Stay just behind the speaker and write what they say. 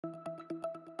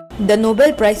The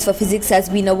Nobel Prize for Physics has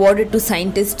been awarded to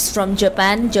scientists from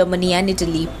Japan, Germany and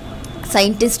Italy.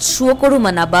 Scientists Syukuro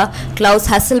Manabe, Klaus,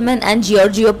 Hasselmann and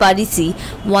Giorgio Parisi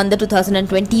won the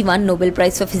 2021 Nobel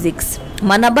Prize for Physics.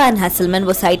 Manabe and Hasselmann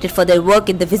were cited for their work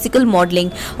in the physical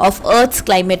modeling of Earth's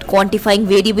climate, quantifying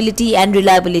variability and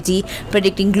reliability,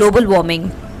 predicting global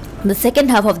warming. The second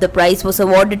half of the prize was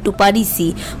awarded to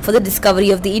Parisi for the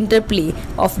discovery of the interplay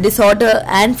of disorder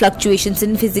and fluctuations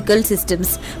in physical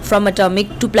systems from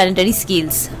atomic to planetary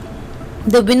scales.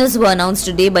 The winners were announced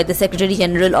today by the Secretary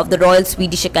General of the Royal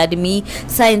Swedish Academy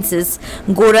Sciences,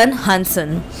 Göran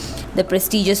Hansson. The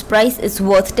prestigious prize is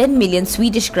worth 10 million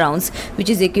Swedish crowns, which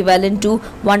is equivalent to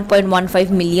 $1.15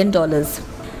 million.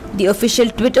 The official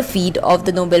Twitter feed of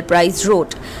the Nobel Prize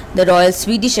wrote, "The Royal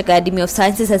Swedish Academy of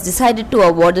Sciences has decided to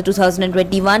award the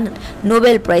 2021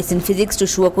 Nobel Prize in Physics to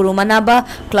Syukuro Manabe,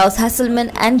 Klaus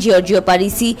Hasselmann and Giorgio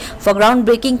Parisi for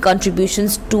groundbreaking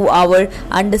contributions to our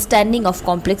understanding of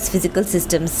complex physical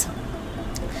systems."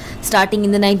 Starting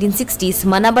in the 1960s,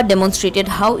 Manabe demonstrated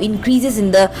how increases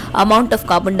in the amount of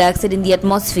carbon dioxide in the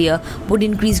atmosphere would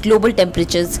increase global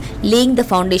temperatures, laying the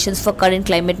foundations for current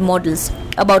climate models.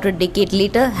 About a decade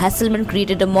later, Hasselmann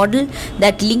created a model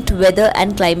that linked weather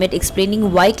and climate,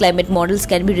 explaining why climate models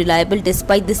can be reliable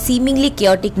despite the seemingly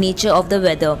chaotic nature of the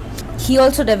weather. He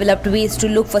also developed ways to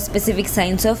look for specific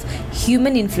signs of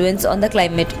human influence on the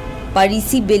climate.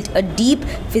 Parisi built a deep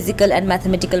physical and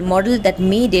mathematical model that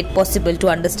made it possible to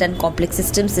understand complex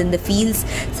systems in the fields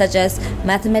such as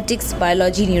mathematics,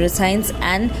 biology, neuroscience,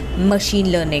 and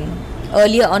machine learning.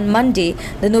 Earlier on Monday,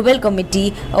 the Nobel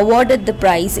Committee awarded the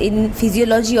prize in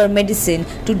physiology or medicine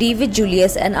to David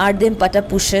Julius and Ardem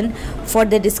Patapushan for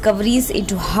their discoveries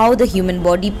into how the human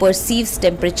body perceives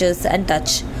temperatures and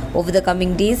touch. Over the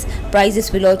coming days,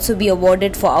 prizes will also be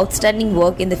awarded for outstanding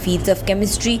work in the fields of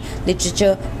chemistry,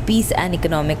 literature, peace and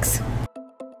economics.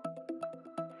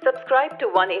 Subscribe to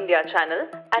Oneindia channel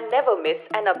and never miss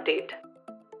an update.